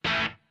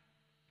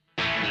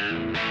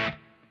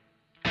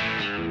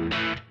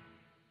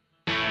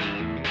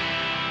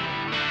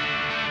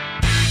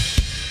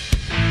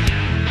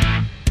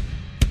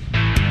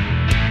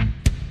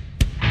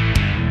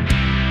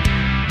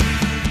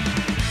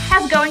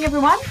morning,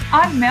 everyone.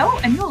 I'm Mel,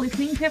 and you're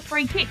listening to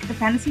Free Kick, the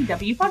Fantasy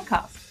W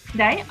podcast.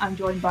 Today, I'm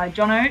joined by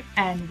Jono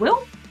and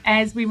Will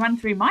as we run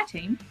through my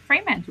team,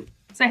 Fremantle.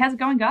 So how's it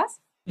going, guys?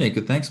 Yeah,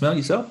 good. Thanks, Mel.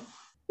 Yourself?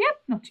 Yep,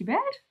 not too bad.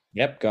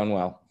 Yep, going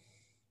well.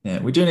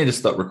 Yeah, we do need to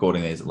stop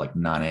recording these at like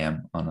 9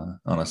 a.m. on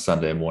a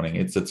Sunday morning.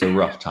 It's a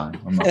rough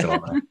time. I'm not going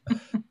to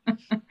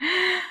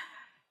lie.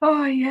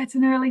 Oh, yeah, it's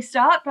an early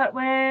start, but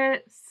we're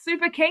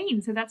super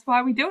keen, so that's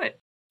why we do it.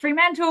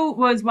 Fremantle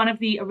was one of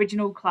the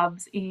original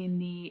clubs in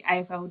the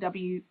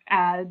AFLW,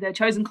 the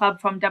chosen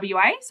club from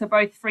WA. So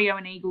both Freo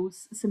and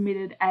Eagles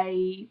submitted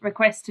a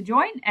request to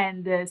join,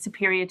 and the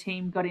superior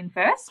team got in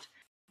first.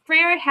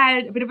 Freo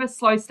had a bit of a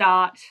slow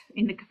start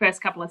in the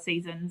first couple of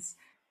seasons.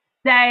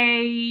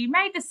 They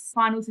made the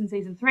finals in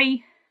season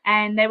 3,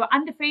 and they were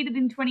undefeated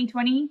in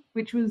 2020,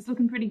 which was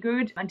looking pretty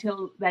good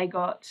until they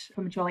got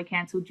prematurely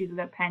cancelled due to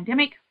the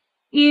pandemic.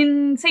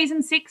 In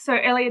season 6, so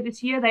earlier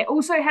this year, they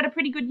also had a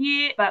pretty good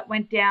year, but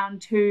went down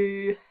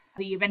to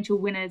the eventual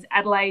winners,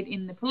 Adelaide,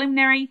 in the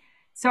preliminary.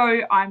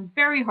 So I'm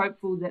very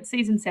hopeful that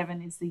season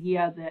 7 is the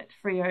year that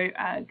Freo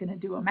are going to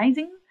do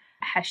amazing.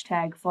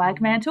 Hashtag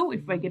FLAG-MANTLE,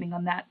 if we're getting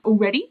on that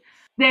already.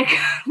 They're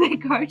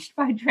coached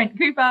by Trent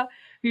Cooper,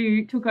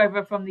 who took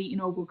over from the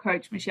inaugural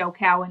coach, Michelle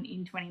Cowan,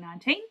 in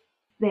 2019.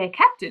 Their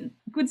captain,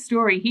 good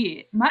story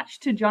here, much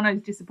to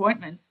Jono's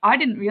disappointment, I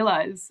didn't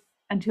realise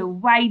until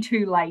way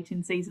too late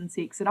in season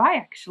 6 that I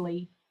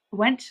actually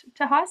went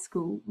to high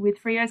school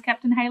with Freo's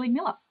captain, Hayley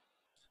Miller.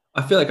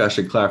 I feel like I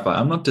should clarify.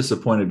 I'm not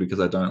disappointed because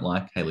I don't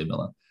like Hayley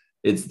Miller.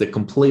 It's the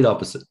complete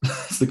opposite.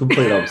 It's the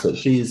complete opposite.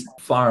 She's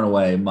far and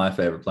away my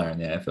favourite player in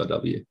the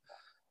AFLW.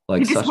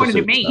 Like, you're disappointed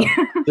in me.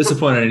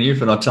 Disappointed in you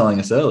for not telling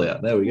us earlier.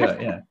 There we go,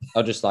 yeah.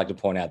 I'd just like to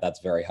point out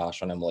that's very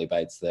harsh on Emily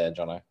Bates there,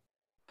 Jono.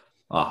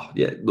 Oh,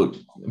 yeah, look,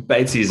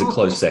 Batesy is a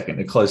close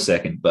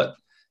second, but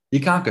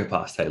you can't go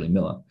past Hayley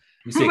Miller.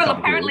 You see, well,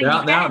 apparently there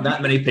aren't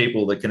that many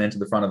people that can enter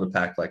the front of the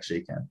pack like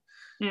she can.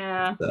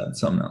 Yeah.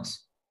 Something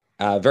else.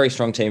 Very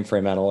strong team,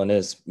 Fremantle, and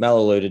as Mel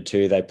alluded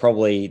to, they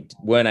probably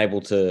weren't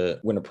able to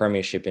win a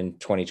premiership in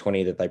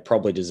 2020 that they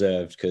probably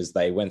deserved because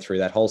they went through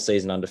that whole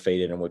season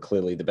undefeated and were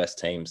clearly the best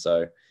team.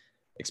 So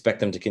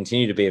expect them to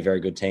continue to be a very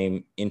good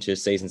team into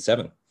season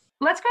 7.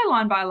 Let's go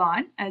line by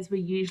line, as we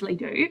usually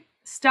do,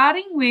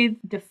 starting with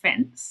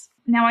defence.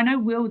 Now, I know,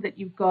 Will, that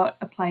you've got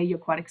a player you're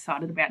quite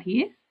excited about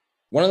here.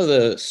 One of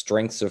the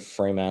strengths of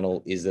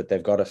Fremantle is that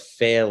they've got a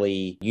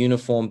fairly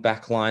uniform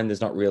backline. There's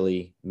not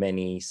really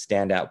many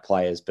standout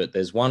players, but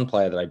there's one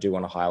player that I do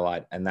want to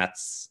highlight, and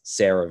that's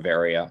Sarah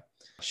Verrier.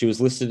 She was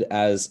listed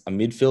as a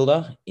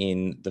midfielder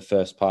in the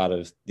first part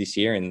of this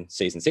year in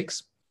season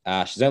 6.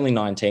 She's only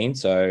 19,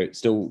 so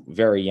still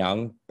very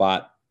young,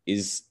 but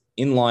is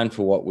in line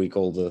for what we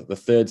call the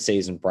third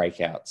season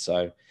breakout.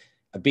 So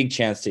a big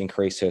chance to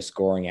increase her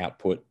scoring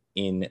output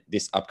in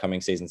this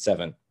upcoming season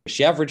 7.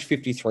 She averaged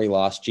 53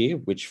 last year,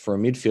 which for a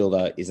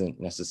midfielder isn't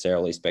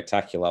necessarily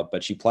spectacular,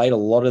 but she played a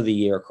lot of the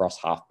year across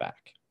halfback.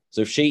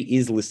 So if she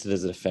is listed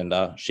as a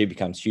defender, she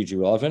becomes hugely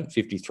relevant.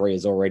 53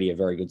 is already a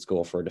very good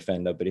score for a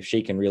defender, but if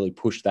she can really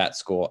push that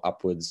score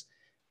upwards,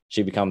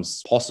 she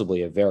becomes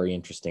possibly a very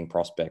interesting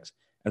prospect.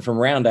 And from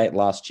round 8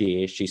 last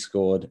year, she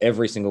scored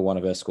every single one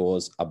of her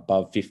scores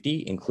above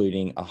 50,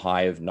 including a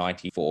high of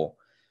 94.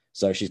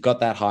 So she's got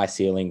that high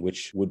ceiling,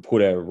 which would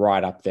put her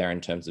right up there in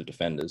terms of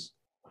defenders.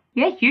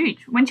 Yeah,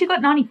 huge. When she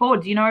got 94,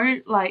 do you know,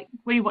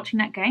 were you watching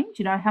that game? Do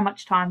you know how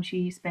much time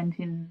she spent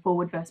in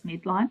forward versus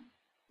midline?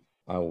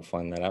 I will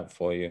find that out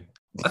for you.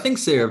 I think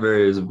Sarah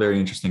Verrier is a very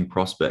interesting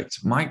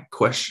prospect. My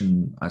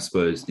question, I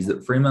suppose, is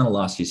that Fremantle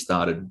last year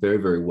started very,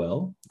 very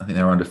well. I think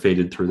they were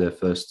undefeated through their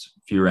first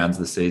few rounds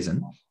of the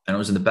season. And it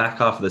was in the back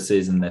half of the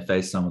season they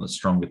faced some of the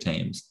stronger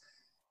teams.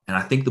 And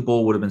I think the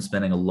ball would have been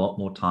spending a lot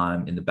more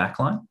time in the back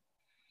line,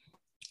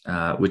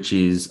 which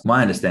is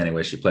my understanding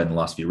where she played in the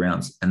last few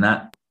rounds. And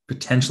that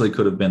potentially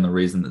could have been the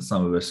reason that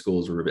some of her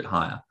scores were a bit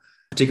higher,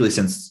 particularly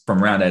since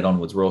from round 8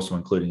 onwards, we're also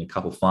including a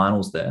couple of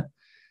finals there.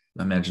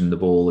 I imagine the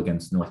ball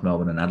against North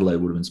Melbourne and Adelaide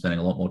would have been spending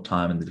a lot more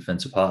time in the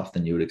defensive half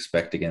than you would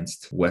expect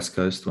against West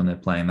Coast when they're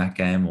playing that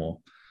game, or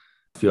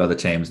a few other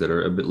teams that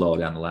are a bit lower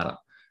down the ladder.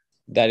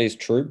 That is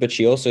true, but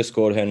she also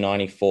scored her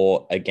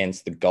 94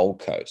 against the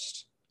Gold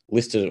Coast,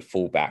 listed at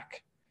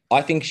fullback.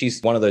 I think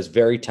she's one of those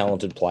very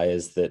talented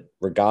players that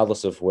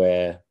regardless of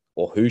where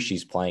or who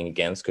she's playing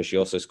against, because she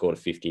also scored a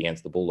 50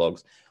 against the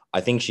Bulldogs,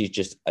 I think she's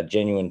just a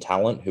genuine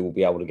talent who will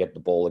be able to get the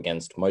ball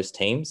against most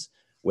teams,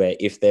 where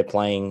if they're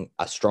playing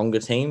a stronger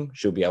team,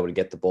 she'll be able to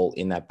get the ball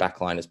in that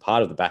backline as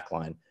part of the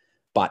backline.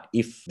 But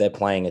if they're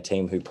playing a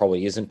team who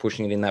probably isn't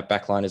pushing it in that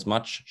backline as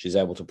much, she's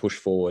able to push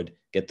forward,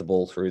 get the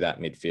ball through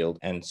that midfield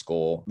and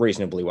score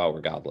reasonably well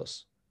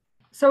regardless.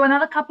 So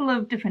another couple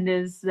of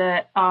defenders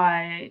that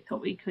I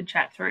thought we could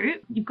chat through.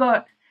 You've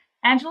got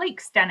Angelique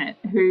Stannett,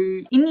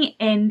 who in the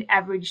end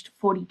averaged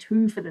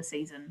 42 for the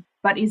season,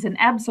 but is an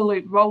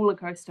absolute roller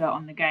coaster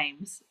on the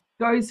games.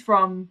 Goes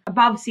from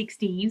above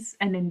 60s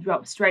and then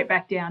drops straight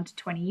back down to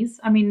 20s.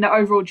 I mean, the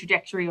overall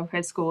trajectory of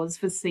her scores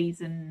for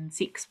season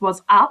 6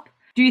 was up.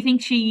 Do you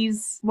think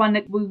she's one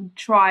that will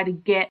try to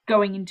get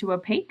going into a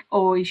peak,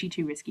 or is she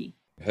too risky?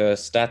 Her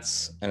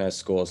stats and her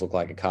scores look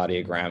like a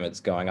cardiogram. It's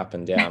going up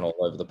and down all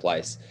over the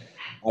place.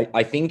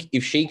 I think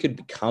if she could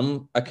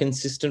become a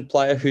consistent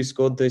player who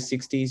scored those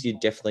 60s,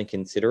 you'd definitely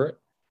consider it.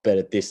 But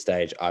at this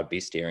stage, I'd be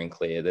steering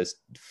clear. There's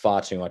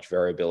far too much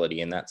variability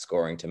in that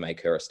scoring to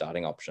make her a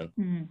starting option.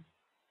 Mm.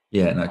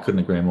 Yeah, and I couldn't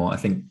agree more. I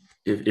think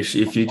if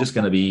you're just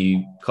going to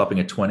be copping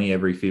a 20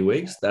 every few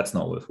weeks, that's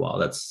not worthwhile.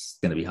 That's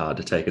going to be hard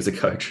to take as a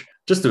coach.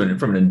 Just doing it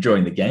from an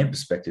enjoying the game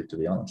perspective, to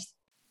be honest.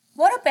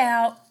 What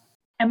about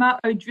Emma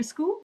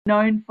O'Driscoll,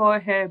 known for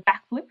her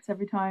backflips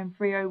every time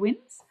Freo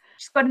wins?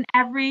 She's got an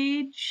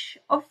average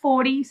of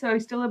 40, so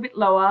still a bit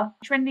lower,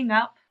 trending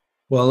up.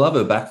 Well, I love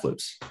her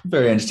backflips.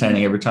 Very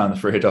entertaining every time the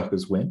Freo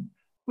Dockers win.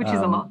 Which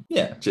is a lot.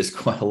 Yeah, just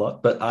quite a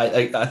lot. But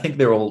I think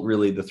they're all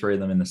really, the three of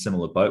them, in a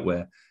similar boat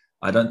where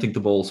I don't think the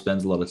ball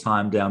spends a lot of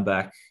time down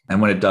back.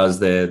 And when it does,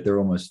 they're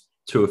almost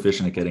too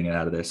efficient at getting it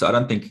out of there. So I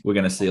don't think we're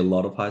going to see a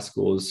lot of high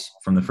scores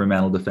from the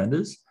Fremantle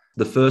defenders.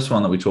 The first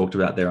one that we talked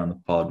about there on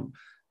the pod,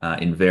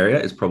 in Verrier,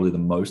 is probably the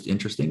most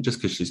interesting, just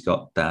because she's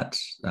got that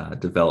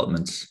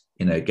development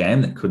in her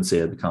game that could see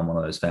her become one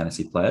of those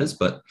fantasy players.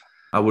 But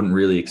I wouldn't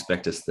really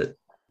expect us to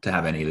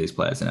have any of these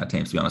players in our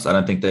teams, to be honest. I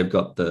don't think they've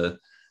got the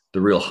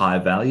real high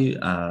value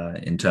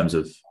in terms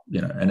of,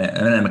 an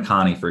Emma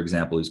Carney, for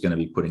example, who's going to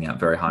be putting out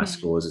very high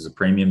scores as a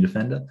premium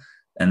defender,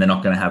 and they're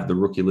not going to have the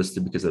rookie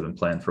listed because they've been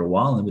playing for a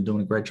while and they've been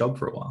doing a great job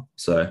for a while.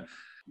 So,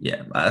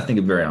 yeah, I think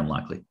it's very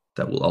unlikely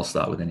that I'll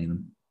start with any of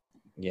them.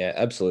 Yeah,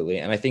 absolutely.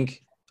 And I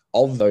think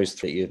of those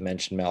three you've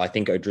mentioned, Mel, I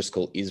think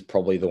O'Driscoll is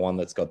probably the one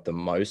that's got the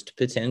most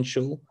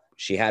potential.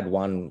 She had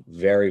one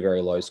very,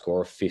 very low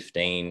score of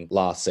 15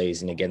 last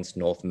season against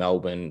North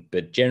Melbourne,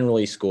 but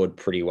generally scored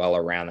pretty well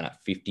around that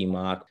 50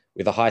 mark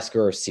with a high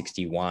score of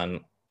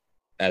 61.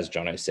 As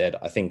Jono said,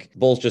 I think the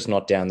ball's just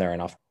not down there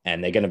enough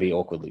and they're going to be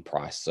awkwardly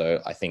priced.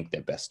 So I think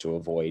they're best to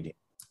avoid.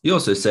 You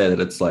also say that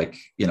it's like,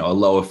 a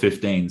lower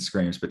 15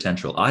 screams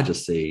potential. I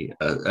just see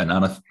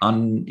an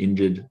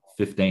uninjured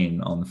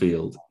 15 on the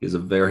field is a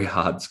very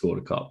hard score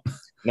to cop.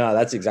 No,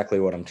 that's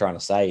exactly what I'm trying to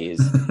say is,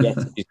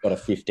 yes, she's got a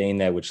 15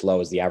 there, which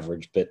lowers the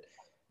average, but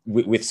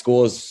with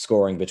scores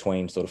scoring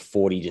between sort of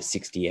 40 to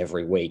 60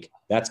 every week,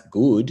 that's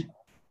good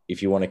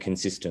if you want a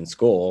consistent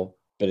score,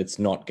 but it's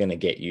not going to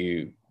get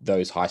you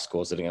those high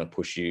scores that are going to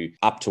push you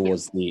up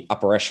towards the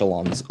upper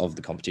echelons of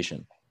the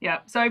competition. Yeah,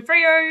 so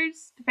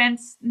Freo's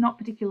defence, not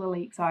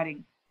particularly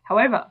exciting.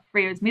 However,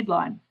 Freo's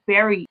midline,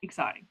 very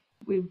exciting.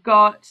 We've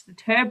got the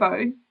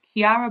turbo,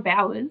 Kiara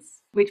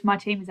Bowers, which my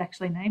team is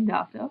actually named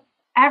after.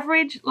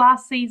 Average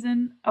last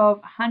season of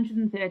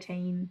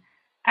 113,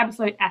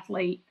 absolute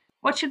athlete.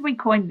 What should we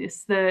coin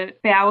this? The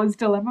Bowers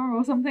dilemma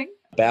or something?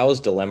 Bowers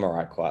dilemma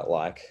I quite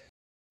like.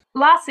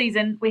 Last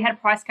season, we had a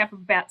price cap of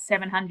about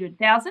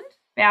 700,000.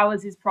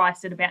 Bowers is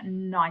priced at about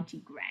 90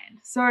 grand.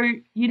 So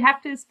you'd have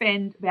to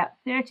spend about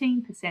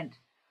 13%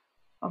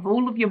 of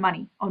all of your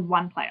money on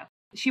one player.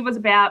 She was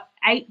about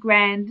 8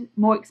 grand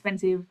more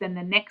expensive than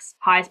the next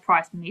highest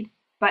priced mid,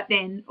 but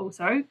then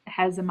also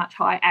has a much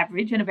higher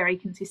average and a very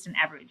consistent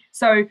average.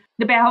 So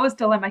the Bowers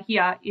dilemma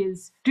here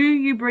is, do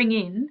you bring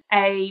in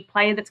a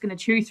player that's going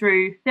to chew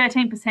through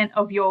 13%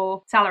 of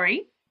your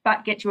salary,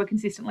 but get you a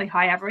consistently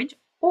high average?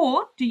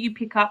 Or do you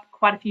pick up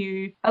quite a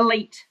few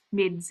elite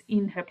mids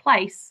in her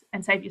place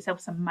and save yourself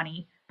some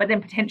money, but then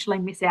potentially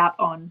miss out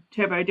on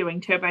Turbo doing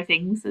Turbo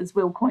things, as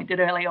Will coined it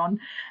early on,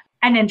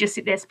 and then just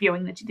sit there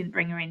spewing that you didn't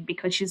bring her in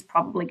because she's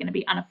probably going to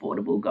be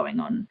unaffordable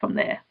going on from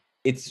there?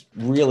 It's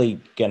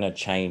really going to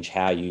change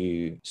how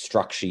you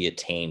structure your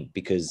team,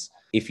 because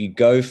if you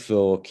go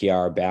for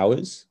Kiara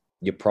Bowers,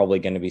 you're probably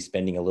going to be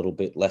spending a little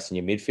bit less in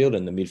your midfield,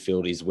 and the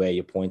midfield is where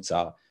your points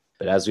are.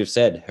 But as we've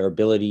said, her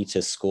ability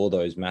to score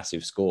those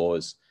massive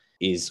scores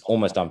is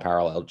almost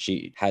unparalleled.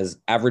 She has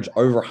averaged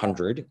over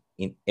 100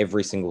 in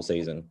every single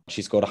season.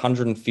 She scored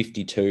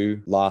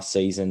 152 last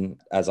season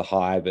as a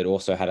high, but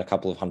also had a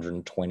couple of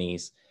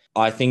 120s.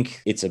 I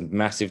think it's a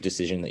massive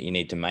decision that you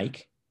need to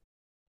make.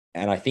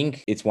 And I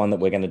think it's one that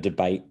we're going to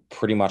debate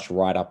pretty much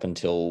right up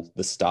until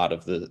the start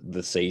of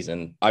the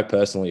season. I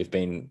personally have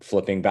been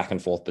flipping back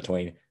and forth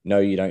between no,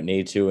 you don't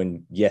need to,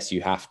 and yes,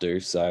 you have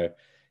to. So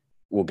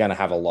we're going to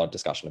have a lot of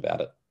discussion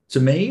about it.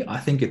 To me, I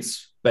think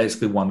it's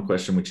basically one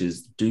question, which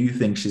is, do you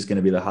think she's going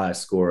to be the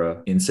highest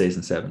scorer in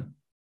season 7?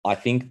 I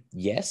think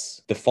yes.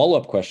 The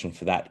follow-up question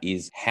for that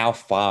is, how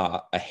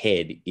far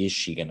ahead is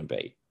she going to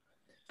be?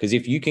 Because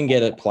if you can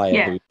get a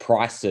player who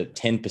priced at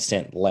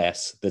 10%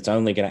 less, that's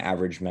only going to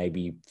average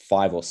maybe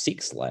 5 or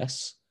 6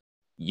 less,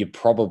 you're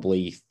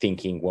probably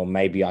thinking, well,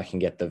 maybe I can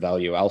get the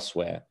value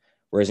elsewhere.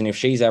 Whereas if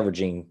she's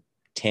averaging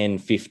 10,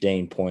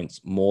 15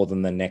 points more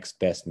than the next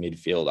best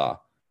midfielder,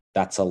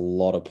 that's a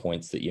lot of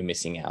points that you're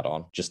missing out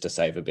on just to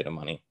save a bit of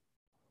money.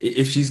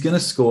 If she's going to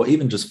score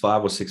even just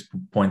 5 or 6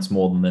 points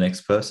more than the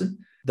next person,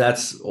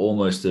 that's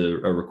almost a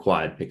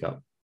required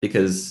pickup,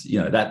 because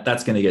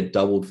that's going to get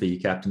doubled for your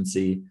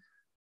captaincy.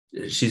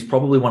 She's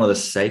probably one of the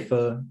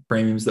safer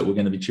premiums that we're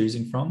going to be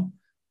choosing from.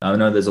 I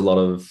know there's a lot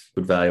of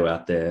good value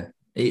out there,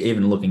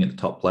 even looking at the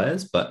top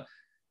players, but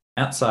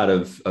outside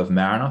of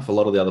Marinoff, a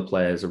lot of the other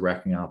players are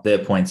racking up their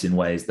points in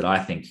ways that I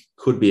think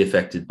could be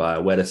affected by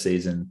a wetter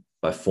season,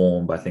 by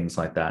form, by things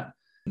like that.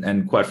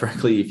 And quite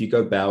frankly, if you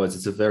go Bowers,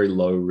 it's a very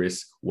low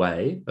risk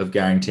way of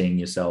guaranteeing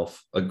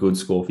yourself a good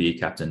score for your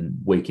captain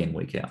week in,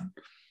 week out.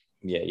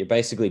 Yeah, you're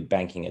basically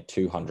banking a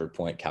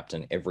 200-point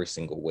captain every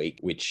single week,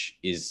 which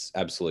is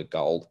absolute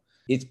gold.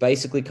 It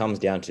basically comes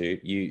down to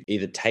you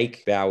either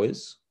take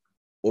Bowers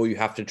or you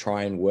have to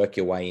try and work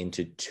your way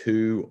into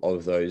two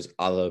of those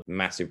other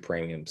massive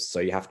premiums. So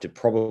you have to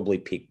probably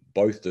pick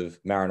both of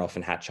Marinoff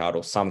and Hatchard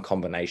or some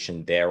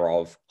combination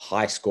thereof,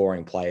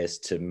 high-scoring players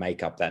to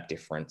make up that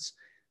difference.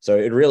 So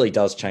it really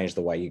does change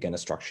the way you're going to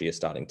structure your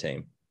starting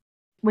team.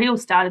 We all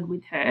started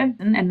with her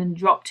and then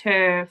dropped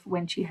her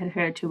when she had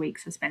her 2-week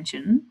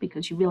suspension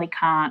because you really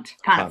can't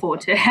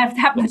afford to have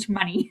that much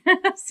money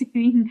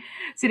sitting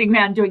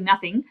around doing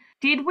nothing.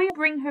 Did we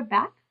bring her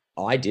back?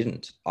 I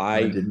didn't.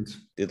 I didn't.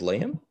 Did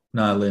Liam?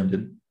 No, Liam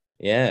didn't.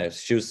 Yeah,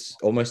 she was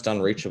almost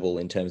unreachable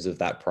in terms of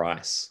that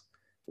price,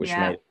 which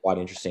made it quite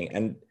interesting.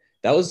 And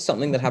that was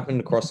something that happened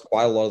across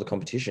quite a lot of the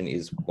competition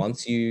is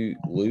once you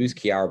lose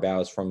Kiara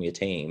Bowers from your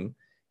team,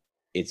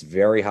 it's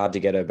very hard to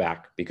get her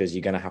back because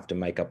you're going to have to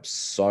make up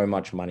so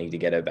much money to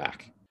get her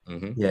back.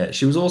 Mm-hmm. Yeah,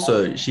 she was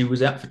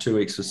out for 2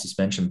 weeks for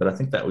suspension, but I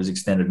think that was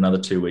extended another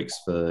 2 weeks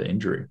for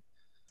injury.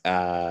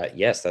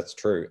 Yes, that's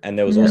true. And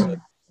there was also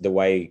the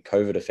way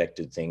COVID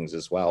affected things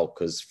as well,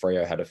 because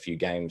Freo had a few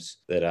games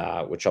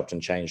that were chopped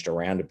and changed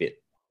around a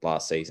bit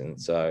last season.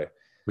 So,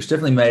 which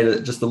definitely made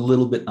it just a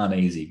little bit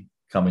uneasy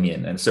coming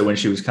in. And so when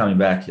she was coming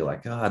back, you're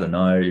like, I don't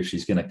know if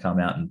she's going to come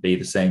out and be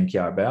the same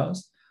Kiara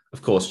Bowers.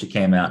 Of course, she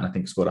came out and I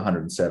think scored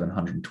 107,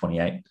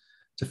 128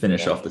 to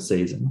finish off the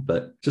season,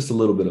 but just a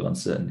little bit of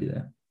uncertainty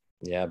there.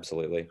 Yeah,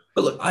 absolutely.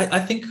 But look, I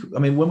think,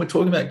 when we're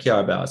talking about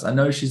Kiara Bowers, I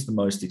know she's the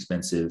most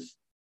expensive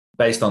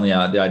based on the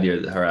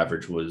idea that her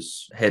average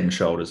was head and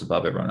shoulders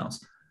above everyone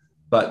else.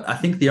 But I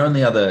think the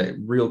only other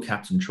real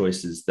captain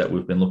choices that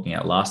we've been looking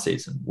at last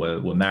season were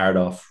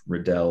Maridoff,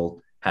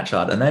 Riddell,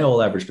 Hatchard, and they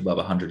all averaged above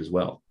 100 as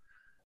well.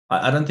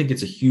 I don't think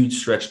it's a huge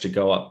stretch to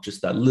go up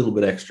just that little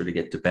bit extra to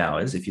get to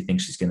Bowers if you think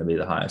she's going to be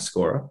the highest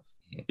scorer,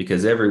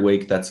 because every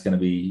week that's going to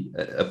be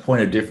a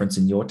point of difference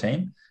in your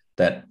team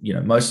that,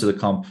 most of the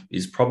comp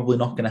is probably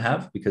not going to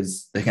have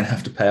because they're going to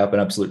have to pay up an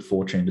absolute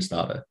fortune to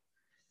start her.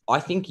 I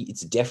think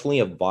it's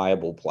definitely a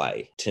viable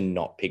play to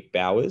not pick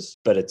Bowers,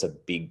 but it's a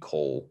big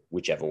call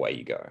whichever way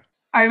you go.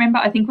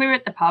 I think we were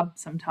at the pub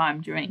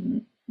sometime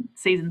during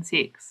season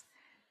 6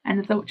 and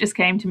the thought just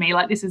came to me,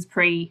 like this is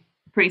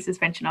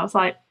pre-suspension. I was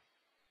like,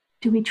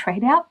 do we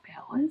trade out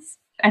Bowers?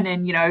 And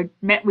then,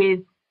 met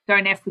with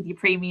don't F with your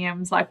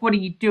premiums. Like, what are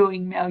you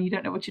doing, Mel? You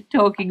don't know what you're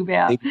talking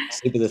about.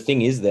 See, but the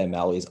thing is there,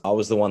 Mel, is I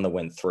was the one that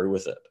went through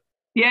with it.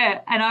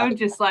 Yeah, and I was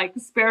just like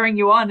spurring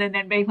you on and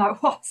then being like,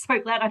 oh, so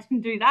glad I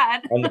didn't do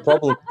that. And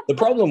the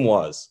problem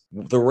was,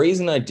 the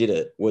reason I did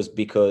it was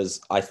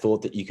because I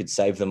thought that you could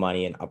save the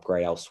money and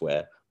upgrade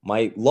elsewhere.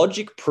 My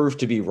logic proved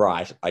to be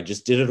right. I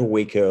just did it a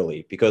week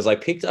early because I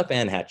picked up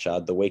Anne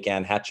Hatchard the week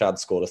Anne Hatchard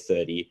scored a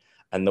 30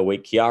 and the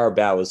week Kiara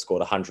Bowers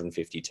scored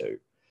 152.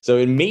 So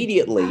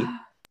immediately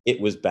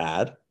it was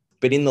bad.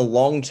 But in the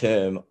long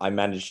term, I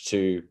managed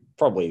to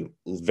probably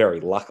very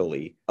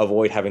luckily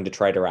avoid having to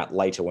trade her out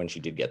later when she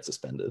did get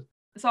suspended.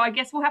 So I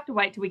guess we'll have to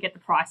wait till we get the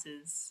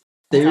prices.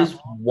 There's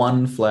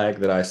one flag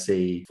that I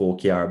see for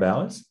Kiara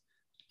Bowers,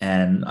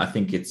 and I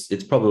think it's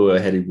probably where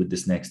we're headed with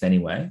this next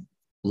anyway.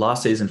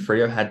 Last season,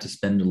 Freo had to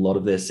spend a lot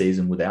of their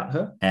season without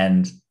her.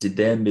 And did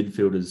their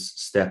midfielders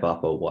step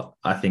up or what?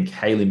 I think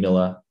Hayley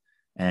Miller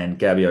and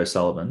Gabby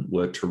O'Sullivan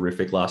were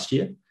terrific last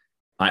year.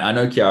 I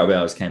know Kiara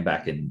Bowers came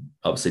back and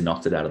obviously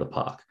knocked it out of the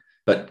park.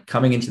 But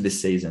coming into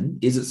this season,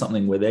 is it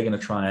something where they're going to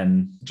try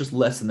and just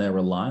lessen their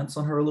reliance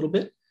on her a little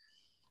bit?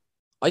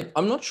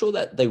 I'm not sure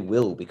that they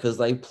will because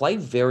they play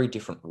very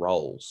different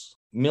roles.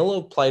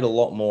 Miller played a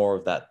lot more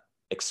of that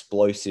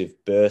explosive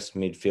burst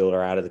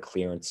midfielder out of the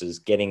clearances,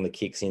 getting the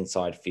kicks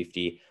inside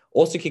 50.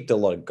 Also kicked a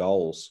lot of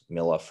goals,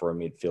 Miller, for a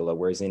midfielder,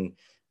 whereas in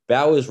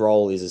Bauer's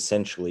role is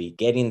essentially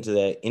get into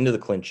the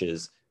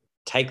clinches,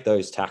 take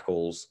those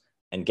tackles,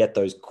 and get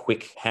those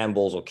quick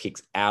handballs or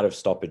kicks out of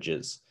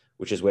stoppages,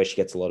 which is where she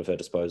gets a lot of her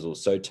disposals.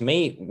 So to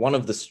me, one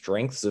of the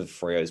strengths of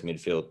Freo's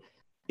midfield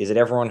is that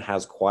everyone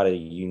has quite a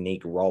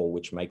unique role,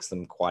 which makes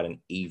them quite an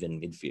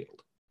even midfield.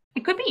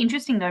 It could be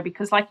interesting, though,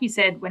 because like you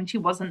said, when she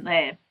wasn't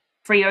there,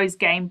 Freo's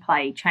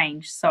gameplay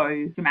changed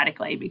so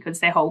dramatically because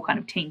their whole kind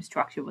of team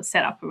structure was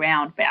set up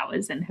around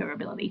Bowers and her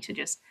ability to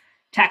just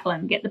tackle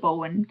and get the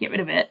ball and get rid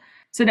of it.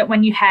 So that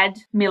when you had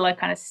Miller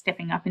kind of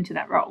stepping up into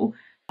that role,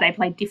 they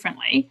played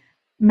differently.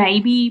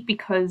 Maybe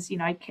because,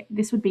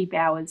 this would be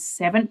Bowers'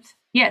 seventh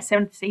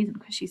season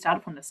because she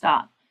started from the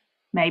start.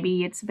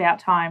 Maybe it's about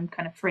time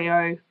kind of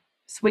Freo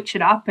switch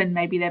it up and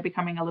maybe they're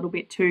becoming a little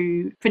bit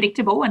too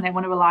predictable and they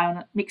want to rely on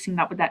it, mixing it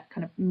up with that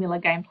kind of Miller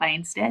gameplay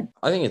instead.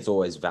 I think it's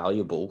always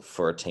valuable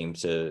for a team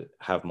to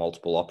have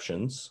multiple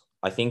options.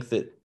 I think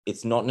that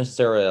it's not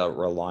necessarily a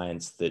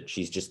reliance that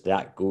she's just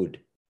that good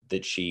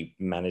that she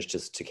managed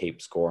to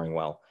keep scoring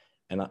well.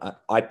 And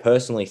I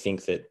personally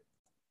think that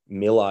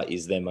Miller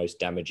is their most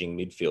damaging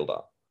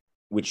midfielder,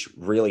 which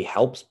really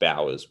helps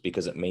Bowers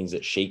because it means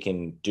that she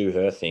can do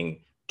her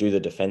thing, do the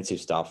defensive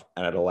stuff,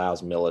 and it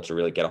allows Miller to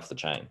really get off the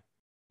chain.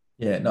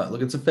 Yeah, no,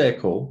 look, it's a fair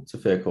call. It's a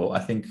fair call. I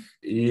think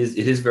it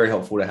is very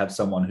helpful to have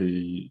someone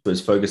who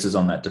focuses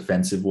on that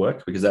defensive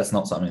work, because that's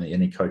not something that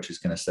any coach is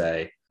going to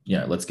say,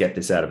 let's get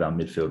this out of our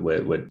midfield.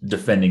 We're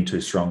defending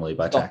too strongly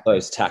by Stop tackling.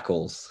 those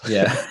tackles.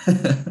 Yeah.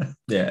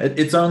 Yeah,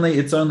 it's only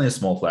a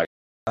small flag.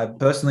 I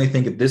personally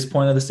think at this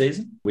point of the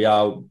season, we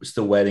are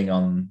still waiting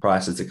on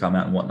prices to come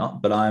out and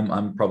whatnot, but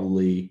I'm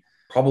probably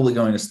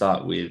going to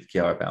start with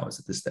Kiara Bowers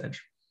at this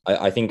stage.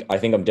 I think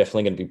I'm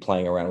definitely going to be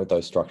playing around with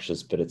those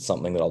structures, but it's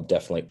something that I'll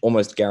definitely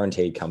almost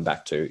guaranteed come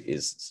back to,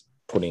 is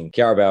putting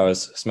Kiara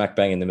Bowers smack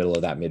bang in the middle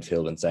of that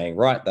midfield and saying,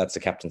 right, that's a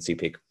captaincy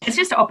pick. It's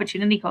just an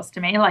opportunity cost to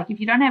me. Like, if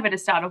you don't have her to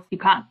start off, you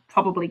can't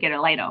probably get her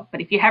later.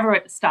 But if you have her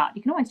at the start,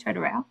 you can always trade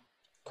her out.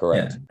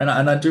 Correct. Yeah.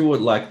 And I do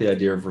like the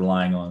idea of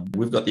relying on,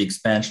 we've got the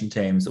expansion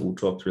teams that we'll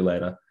talk through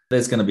later.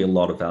 There's going to be a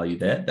lot of value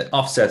there that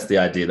offsets the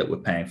idea that we're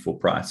paying full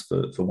price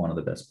for one of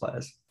the best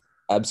players.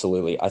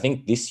 Absolutely. I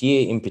think this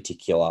year in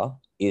particular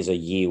is a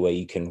year where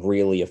you can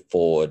really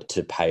afford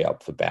to pay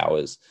up for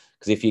Bowers.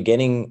 Because if you're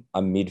getting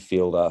a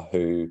midfielder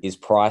who is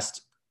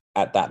priced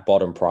at that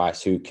bottom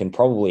price, who can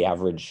probably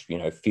average,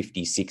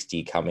 50,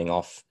 60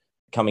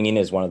 coming in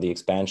as one of the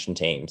expansion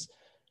teams,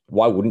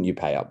 why wouldn't you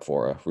pay up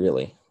for her,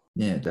 really?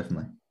 Yeah,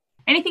 definitely.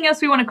 Anything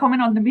else we want to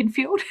comment on the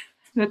midfield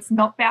that's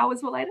not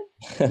Bowers related?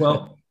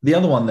 Well, the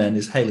other one then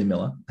is Hayley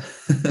Miller.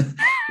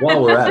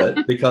 While we're at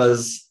it,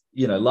 because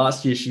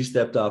last year she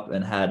stepped up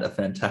and had a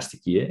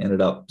fantastic year,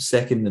 ended up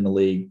second in the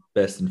league,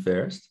 best and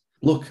fairest.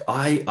 Look,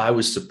 I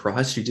was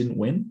surprised she didn't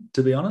win,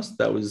 to be honest.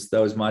 That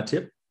was my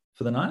tip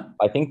for the night.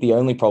 I think the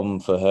only problem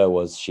for her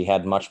was she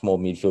had much more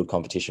midfield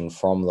competition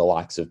from the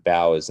likes of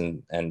Bowers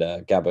and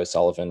Gab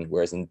O'Sullivan,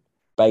 whereas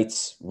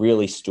Bates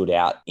really stood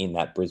out in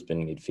that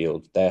Brisbane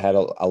midfield. They had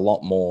a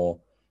lot more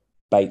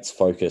Bates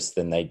focus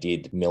than they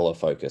did Miller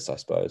focus, I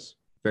suppose.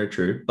 Very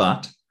true,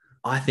 but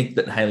I think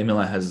that Hayley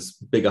Miller has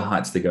bigger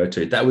heights to go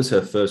to. That was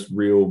her first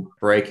real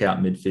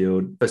breakout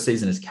midfield, first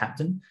season as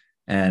captain,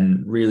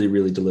 and really,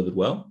 really delivered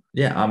well.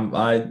 Yeah,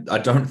 I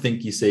don't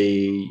think you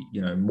see,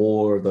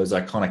 more of those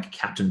iconic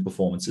captain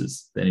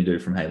performances than you do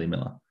from Hayley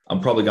Miller.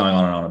 I'm probably going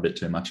on and on a bit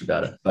too much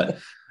about it, but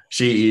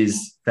she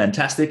is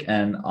fantastic,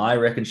 and I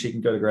reckon she can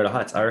go to greater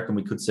heights. I reckon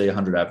we could see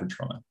 100 average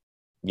from her.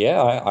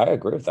 Yeah, I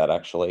agree with that,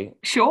 actually.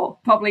 Sure,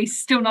 probably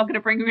still not going to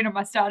bring her into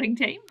my starting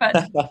team,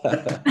 but...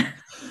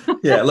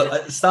 Yeah,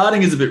 look,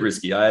 starting is a bit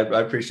risky. I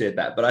appreciate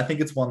that. But I think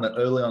it's one that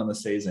early on in the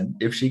season,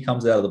 if she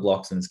comes out of the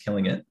blocks and is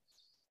killing it,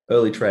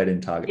 early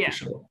trade-in target for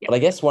sure. But I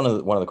guess one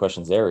of the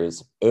questions there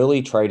is,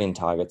 early trade-in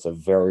targets are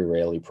very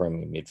rarely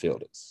premium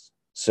midfielders.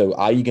 So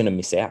are you going to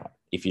miss out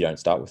if you don't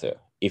start with her,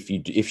 if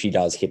she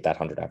does hit that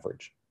 100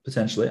 average?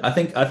 Potentially. I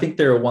think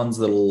there are ones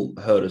that'll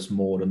hurt us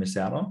more to miss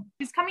out on.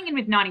 She's coming in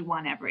with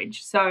 91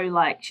 average. So,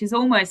 she's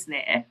almost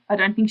there. I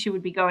don't think she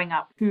would be going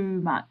up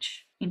too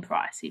much in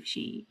price if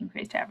she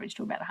increased average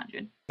to about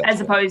 100.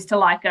 As opposed to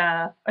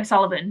a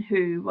O'Sullivan,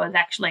 who was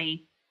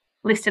actually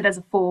listed as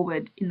a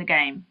forward in the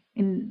game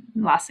in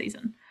last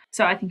season.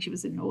 So I think she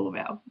was in all of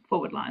our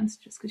forward lines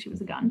just because she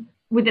was a gun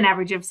with an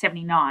average of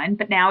 79.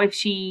 But now if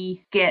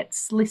she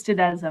gets listed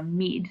as a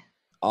mid,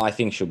 I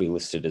think she'll be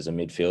listed as a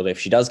midfielder. If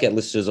she does get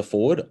listed as a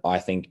forward, I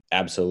think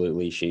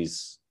absolutely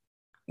she's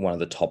one of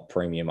the top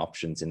premium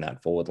options in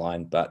that forward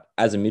line. But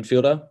as a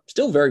midfielder,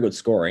 still very good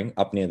scoring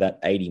up near that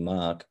 80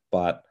 mark.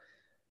 But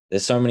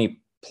there's so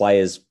many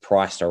players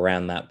priced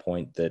around that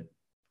point that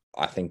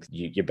I think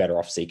you're better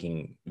off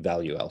seeking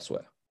value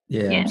elsewhere.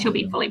 Yeah, she'll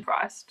be fully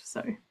priced.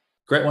 So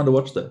great one to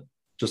watch though,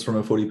 just from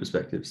a footy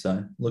perspective.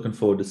 So looking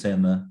forward to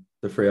seeing the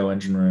Freo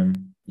engine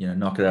room,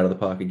 knock it out of the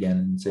park again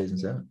in season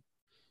 7.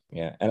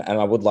 Yeah, and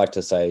I would like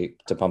to say,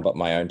 to pump up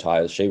my own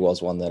tires, she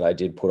was one that I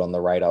did put on the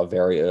radar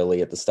very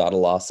early at the start of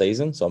last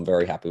season, so I'm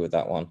very happy with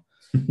that one.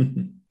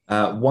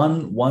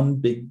 One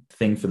big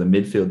thing for the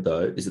midfield,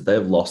 though, is that they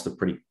have lost a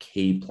pretty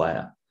key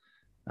player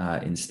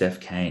in Steph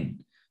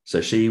Cain.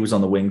 So she was on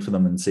the wing for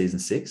them in season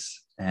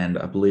 6, and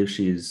I believe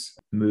she's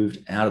moved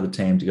out of the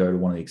team to go to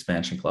one of the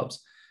expansion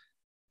clubs.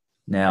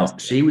 Now,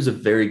 she was a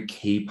very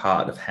key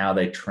part of how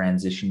they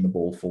transitioned the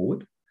ball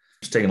forward.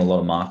 She's taken a lot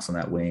of marks on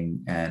that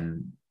wing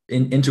and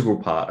integral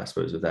part, I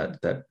suppose, of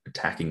that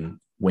attacking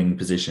wing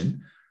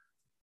position.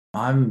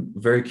 I'm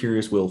very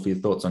curious, Will, for your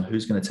thoughts on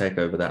who's going to take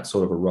over that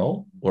sort of a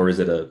role, or is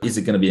it going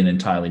to be an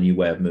entirely new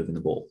way of moving the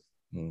ball?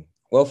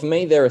 Well, for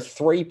me, there are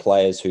 3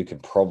 players who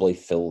could probably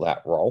fill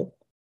that role.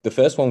 The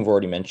first one we've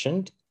already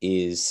mentioned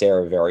is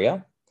Sarah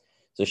Verrier.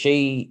 So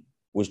she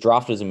was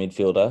drafted as a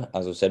midfielder,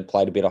 as I said,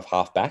 played a bit off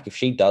halfback. If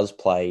she does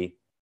play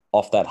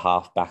off that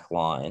halfback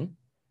line,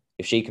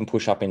 if she can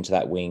push up into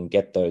that wing,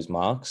 get those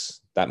marks,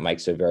 that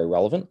makes her very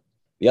relevant.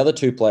 The other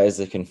 2 players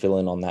that can fill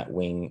in on that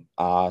wing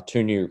are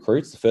 2 new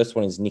recruits. The first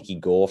one is Nikki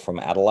Gore from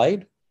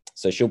Adelaide.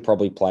 So she'll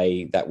probably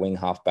play that wing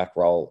halfback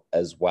role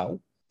as well.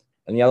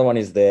 And the other one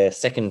is their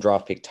second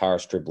draft pick, Tara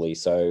Stribley.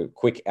 So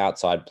quick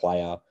outside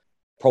player,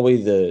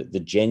 probably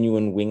the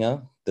genuine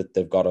winger that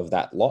they've got of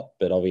that lot,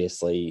 but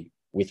obviously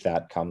with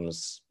that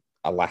comes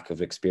a lack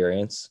of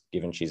experience,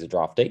 given she's a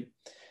draftee.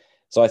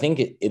 So I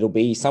think it'll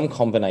be some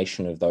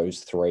combination of those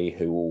three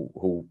who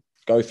will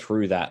go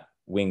through that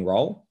wing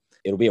role.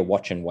 It'll be a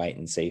watch and wait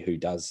and see who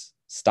does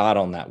start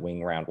on that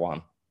wing round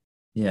one.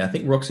 Yeah, I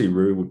think Roxy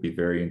Roux would be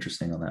very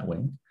interesting on that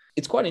wing.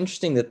 It's quite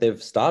interesting that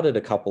they've started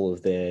a couple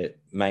of their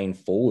main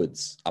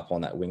forwards up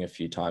on that wing a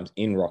few times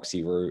in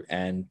Roxy Roux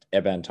and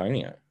Ebony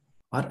Antonio.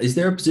 Is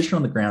there a position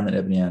on the ground that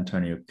Ebony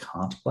Antonio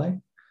can't play?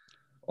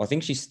 Well, I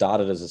think she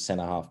started as a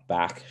centre-half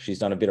back. She's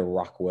done a bit of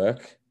ruck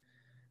work.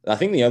 I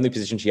think the only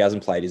position she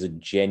hasn't played is a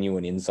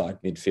genuine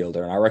inside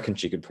midfielder, and I reckon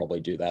she could probably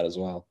do that as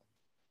well.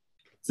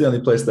 It's the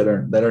only place they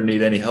don't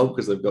need any help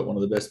because they've got one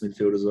of the best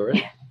midfielders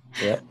already.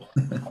 Yeah.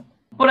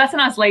 Well, that's a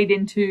nice lead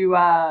into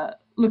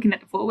looking at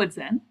the forwards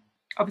then.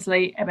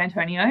 Obviously, Ebony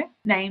Antonio,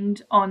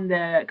 named on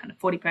the kind of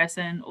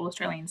 40-person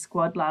All-Australian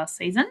squad last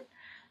season.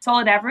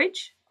 Solid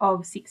average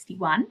of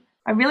 61.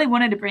 I really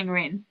wanted to bring her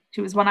in.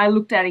 She was one I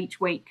looked at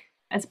each week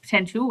as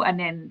potential, and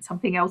then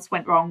something else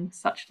went wrong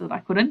such that I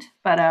couldn't.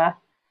 But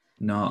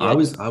no, yeah.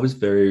 I was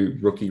very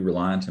rookie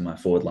reliant in my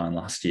forward line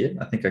last year.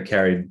 I think I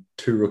carried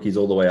 2 rookies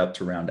all the way up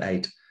to round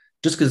 8,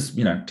 just because,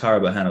 Tara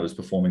Bohanna was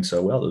performing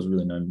so well. There was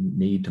really no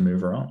need to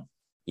move her on.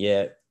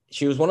 Yeah,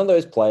 she was one of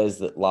those players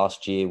that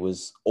last year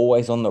was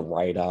always on the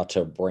radar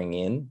to bring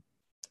in.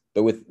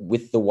 But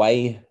with the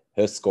way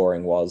her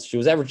scoring was, she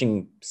was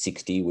averaging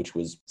 60, which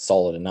was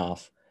solid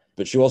enough.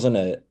 But she wasn't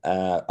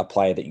a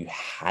player that you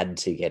had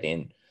to get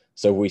in.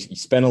 So we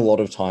spent a lot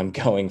of time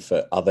going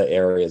for other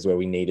areas where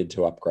we needed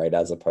to upgrade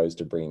as opposed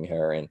to bringing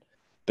her in.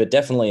 But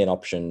definitely an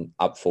option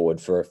up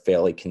forward for a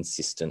fairly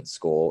consistent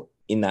score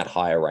in that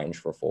higher range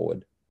for a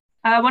forward.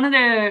 One of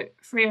the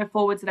Freo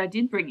forwards that I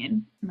did bring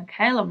in,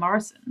 Michaela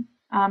Morrison,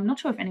 I'm not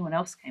sure if anyone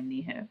else came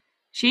near her.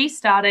 She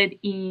started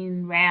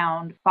in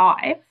round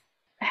 5,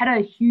 had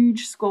a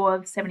huge score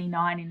of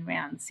 79 in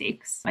round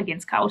 6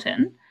 against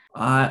Carlton.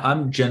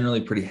 I'm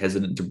generally pretty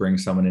hesitant to bring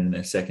someone in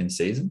their second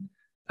season.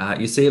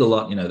 You see it a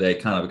lot, they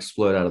kind of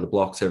explode out of the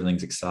blocks.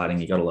 Everything's exciting.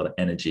 You got a lot of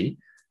energy.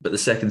 But the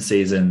second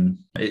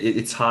season,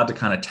 it's hard to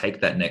kind of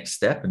take that next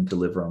step and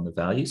deliver on the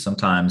value.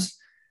 Sometimes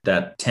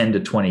that 10 to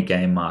 20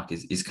 game mark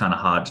is kind of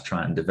hard to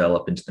try and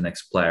develop into the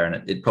next player.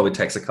 And it probably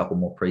takes a couple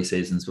more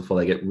preseasons before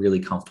they get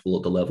really comfortable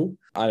at the level.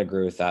 I'd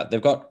agree with that.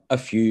 They've got a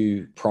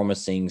few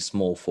promising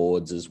small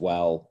forwards as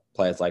well.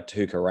 Players like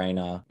Tuka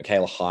Rayner,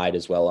 Michaela Hyde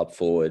as well up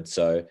forward.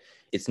 So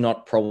it's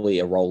not probably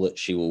a role that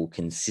she will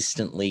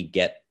consistently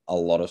get a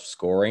lot of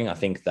scoring. I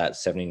think that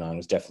 79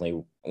 was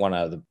definitely one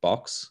out of the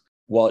box.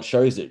 While it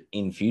shows that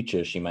in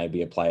future she may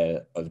be a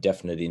player of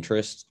definite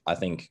interest, I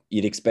think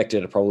you'd expect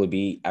her to probably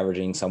be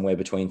averaging somewhere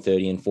between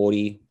 30 and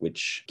 40,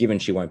 which, given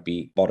she won't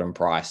be bottom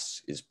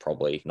price, is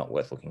probably not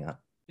worth looking at.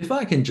 If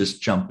I can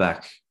just jump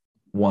back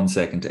 1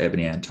 second to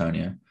Ebony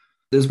Antonio,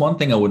 there's one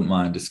thing I wouldn't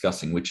mind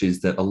discussing, which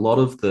is that a lot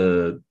of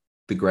the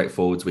great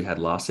forwards we had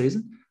last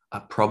season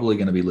are probably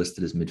going to be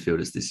listed as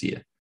midfielders this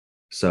year.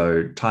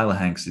 So Tyler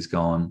Hanks is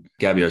gone.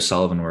 Gabby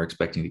O'Sullivan, we're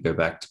expecting to go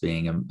back to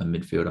being a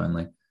midfield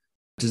only.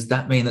 Does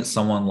that mean that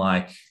someone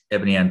like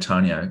Ebony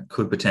Antonio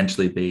could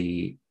potentially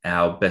be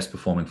our best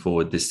performing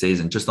forward this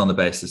season, just on the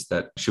basis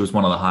that she was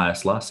one of the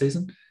highest last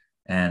season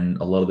and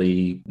a lot of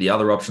the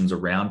other options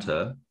around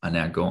her are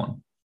now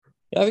gone?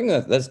 Yeah, I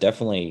think that's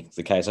definitely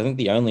the case. I think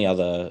the only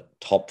other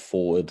top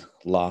forward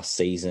last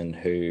season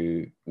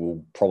who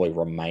will probably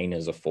remain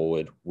as a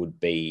forward would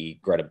be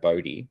Greta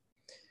Bodie.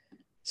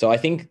 So I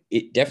think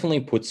it definitely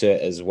puts her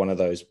as one of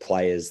those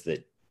players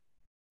that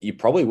you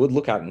probably would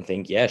look at and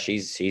think, yeah,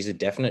 she's a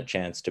definite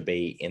chance to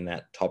be in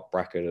that top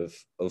bracket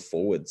of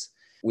forwards.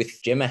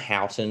 With Gemma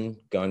Houghton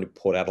going to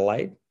Port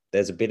Adelaide,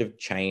 there's a bit of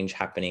change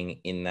happening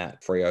in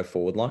that Freo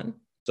forward line.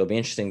 So it'll be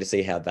interesting to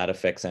see how that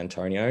affects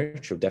Antonio.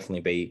 She'll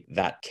definitely be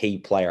that key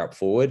player up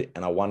forward.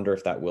 And I wonder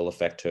if that will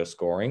affect her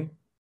scoring,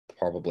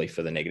 probably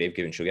for the negative,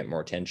 given she'll get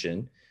more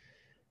attention.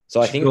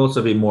 So I think she could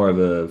also be more of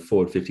a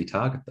forward 50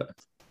 target, though.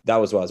 That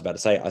was what I was about to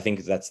say. I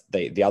think that's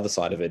the other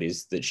side of it,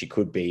 is that she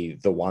could be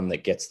the one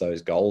that gets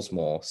those goals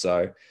more.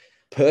 So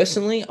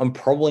personally, I'm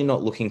probably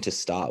not looking to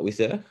start with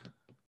her,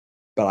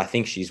 but I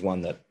think she's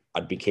one that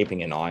I'd be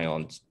keeping an eye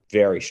on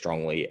very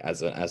strongly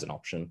as an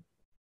option.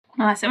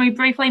 Nice. And we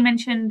briefly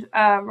mentioned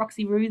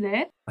Roxy Roux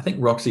there. I think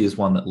Roxy is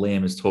one that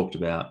Liam has talked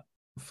about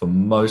for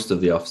most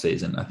of the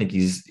off-season. I think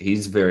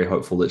he's very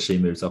hopeful that she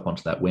moves up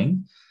onto that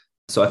wing.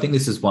 So I think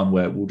this is one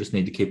where we'll just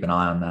need to keep an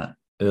eye on that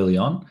early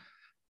on.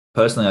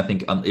 Personally, I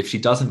think if she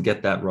doesn't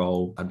get that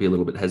role, I'd be a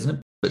little bit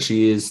hesitant, but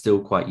she is still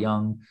quite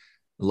young,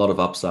 a lot of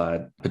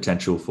upside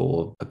potential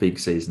for a big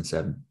season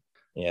 7.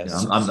 Yeah,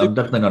 I'm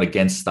definitely not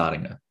against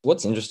starting her.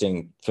 What's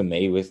interesting for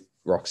me with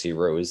Roxy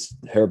Roux is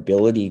her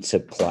ability to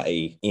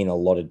play in a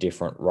lot of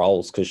different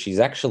roles, because she's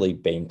actually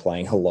been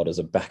playing a lot as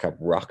a backup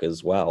ruck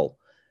as well.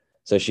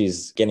 So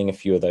she's getting a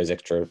few of those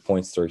extra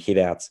points through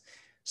hitouts.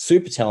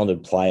 Super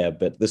talented player,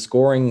 but the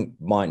scoring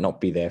might not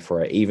be there for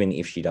her, even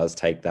if she does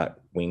take that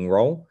wing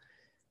role.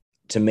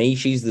 To me,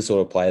 she's the sort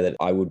of player that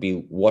I would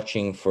be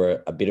watching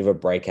for a bit of a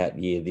breakout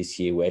year this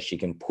year, where she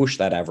can push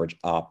that average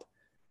up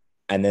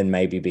and then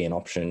maybe be an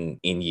option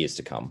in years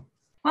to come.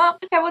 Well,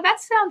 okay, well, that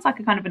sounds like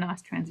a kind of a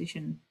nice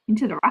transition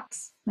into the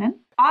rucks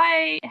then.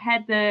 I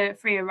had the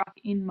Freo ruck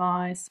in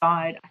my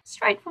side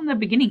straight from the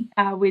beginning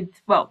with,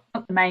 well,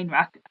 not the main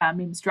ruck,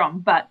 Mim Strom,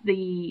 but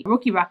the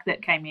rookie ruck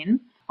that came in,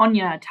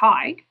 Aine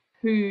Tighe,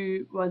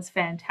 who was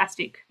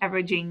fantastic,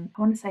 averaging,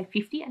 I want to say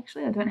 50,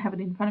 actually. I don't have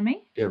it in front of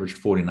me. She averaged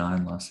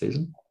 49 last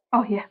season.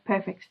 Oh, yeah,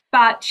 perfect.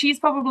 But she's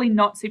probably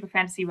not super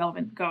fantasy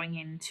relevant going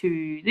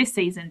into this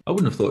season. I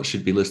wouldn't have thought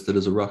she'd be listed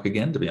as a ruck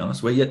again, to be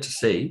honest. We're yet to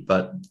see,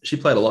 but she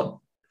played a lot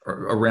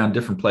around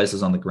different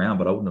places on the ground,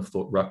 but I wouldn't have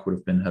thought ruck would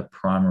have been her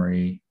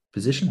primary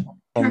position.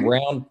 From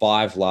round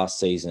 5 last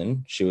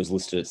season, she was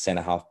listed at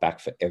centre-half back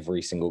for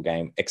every single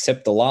game,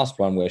 except the last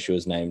one where she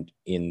was named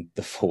in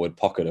the forward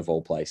pocket of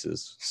all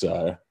places.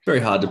 So very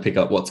hard to pick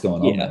up what's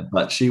going on there,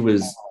 but she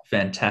was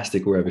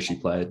fantastic wherever she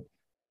played.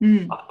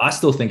 I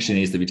still think she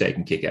needs to be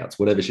taking kickouts,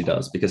 whatever she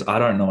does, because I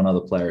don't know another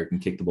player who can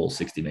kick the ball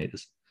 60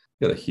 metres.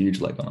 Got a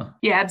huge leg on her.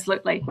 Yeah,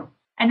 absolutely.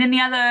 And then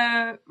the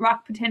other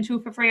ruck potential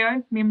for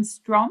Freo, Mim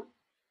Strom.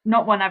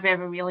 Not one I've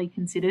ever really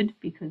considered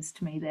because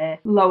to me they're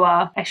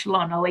lower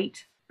echelon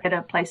elite,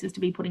 better places to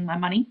be putting my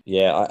money.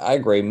 Yeah, I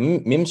agree.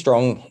 Mim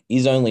Strom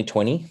is only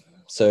 20,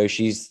 so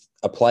she's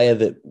a player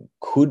that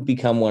could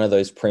become one of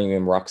those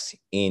premium rucks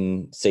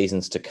in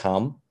seasons to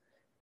come.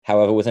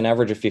 However, with an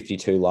average of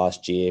 52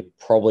 last year,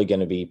 probably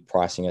going to be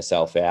pricing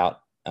herself out.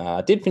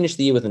 Did finish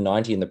the year with a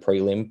 90 in the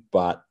prelim,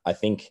 but I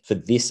think for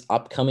this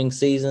upcoming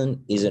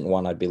season isn't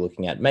one I'd be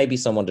looking at. Maybe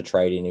someone to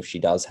trade in if she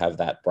does have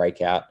that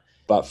breakout.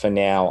 But for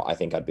now, I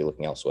think I'd be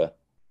looking elsewhere.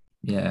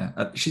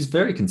 Yeah, she's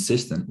very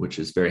consistent, which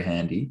is very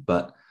handy,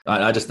 but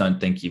I just don't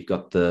think you've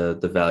got the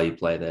value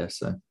play there,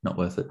 so not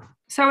worth it.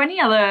 So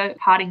any other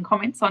parting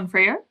comments on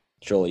Freo?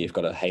 Surely you've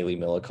got a Hayley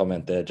Miller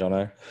comment there,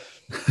 Jono.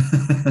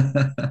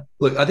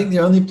 Look, I think the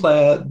only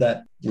player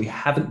that we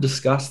haven't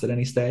discussed at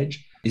any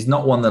stage is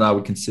not one that I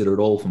would consider at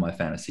all for my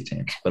fantasy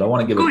teams, but I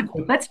want to give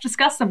Good. Let's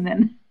discuss them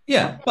then.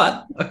 Yeah,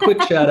 but a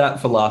quick shout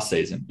out for last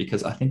season,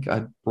 because I think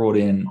I brought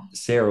in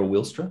Sarah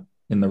Verrier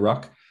in the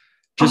ruck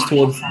just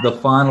towards the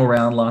final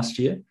round last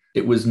year.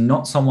 It was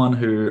not someone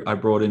who I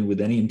brought in with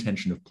any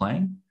intention of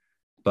playing,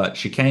 but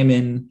she came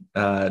in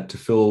to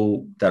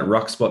fill that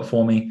ruck spot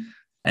for me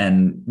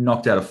and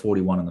knocked out a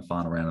 41 in the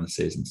final round of the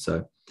season.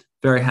 So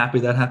very happy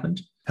that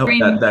happened. Helped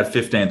that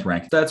 15th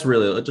rank. That's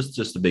really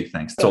just a big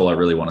thanks. That's all I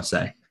really want to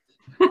say.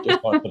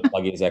 Just wanted to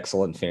plug his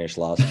excellent finish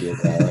last year.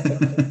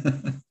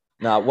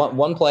 Now,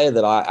 one player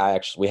that I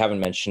actually we haven't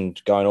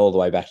mentioned going all the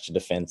way back to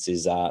defence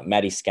is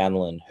Maddie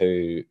Scanlon,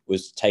 who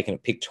was taken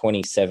at pick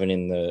 27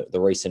 in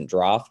the recent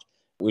draft.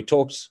 We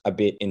talked a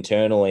bit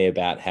internally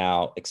about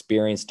how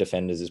experienced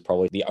defenders is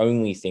probably the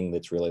only thing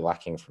that's really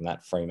lacking from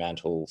that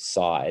Fremantle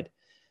side.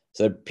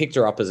 So picked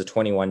her up as a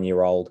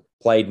 21-year-old,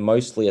 played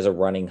mostly as a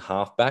running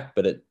halfback,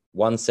 but at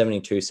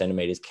 172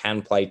 centimetres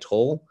can play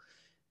tall.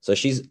 So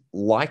she's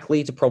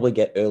likely to probably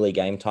get early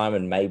game time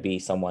and maybe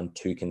someone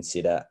to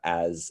consider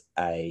as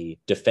a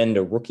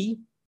defender rookie.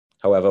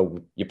 However,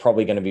 you're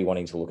probably going to be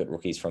wanting to look at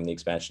rookies from the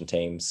expansion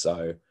teams.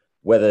 So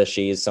whether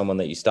she is someone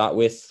that you start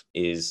with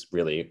is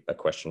really a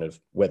question of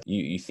whether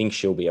you think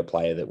she'll be a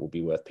player that will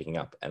be worth picking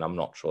up. And I'm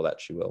not sure that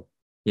she will.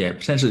 Yeah,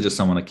 potentially just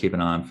someone to keep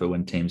an eye on for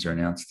when teams are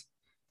announced.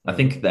 I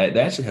think they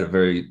actually had a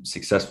very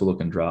successful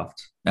looking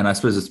draft. And I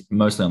suppose it's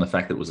mostly on the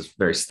fact that it was a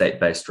very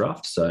state-based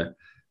draft. So,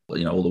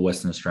 you know, all the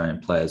Western Australian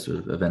players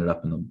have ended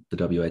up in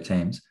the WA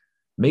teams.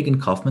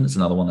 Megan Kaufman is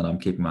another one that I'm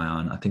keeping my eye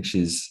on. I think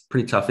she's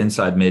pretty tough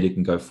inside mid, who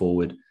can go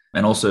forward.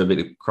 And also a bit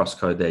of cross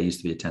code there. Used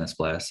to be a tennis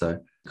player. So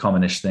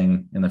commonish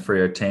thing in the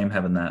Freo team,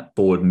 having that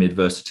forward mid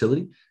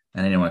versatility.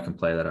 And anyone who can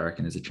play that, I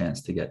reckon, is a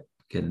chance to get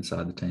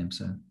inside the team.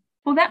 So,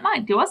 well, that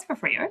might do us for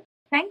Freo.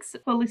 Thanks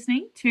for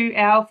listening to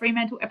our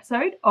Fremantle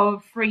episode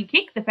of Free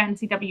Kick, the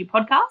Fantasy W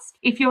podcast.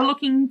 If you're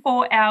looking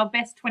for our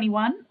best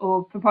 21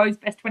 or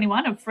proposed best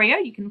 21 of Freo,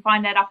 you can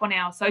find that up on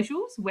our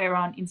socials. We're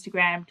on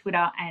Instagram,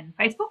 Twitter and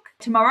Facebook.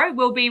 Tomorrow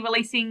we'll be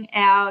releasing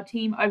our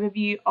team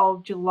overview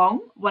of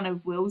Geelong, one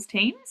of Will's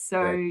teams.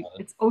 So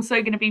it's also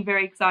going to be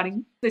very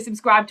exciting. So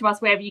subscribe to us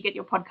wherever you get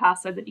your podcast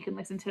so that you can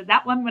listen to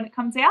that one when it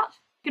comes out.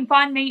 You can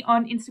find me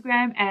on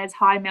Instagram as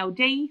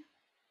HiMelD.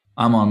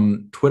 I'm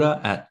on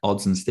Twitter at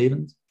Odds and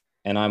Stevens.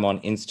 And I'm on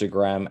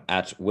Instagram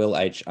at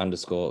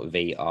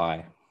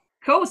WillH_VI.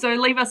 Cool. So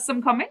leave us some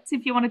comments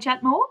if you want to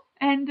chat more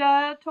and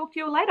talk to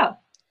you later.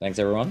 Thanks,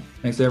 everyone.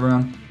 Thanks,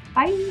 everyone.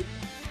 Bye.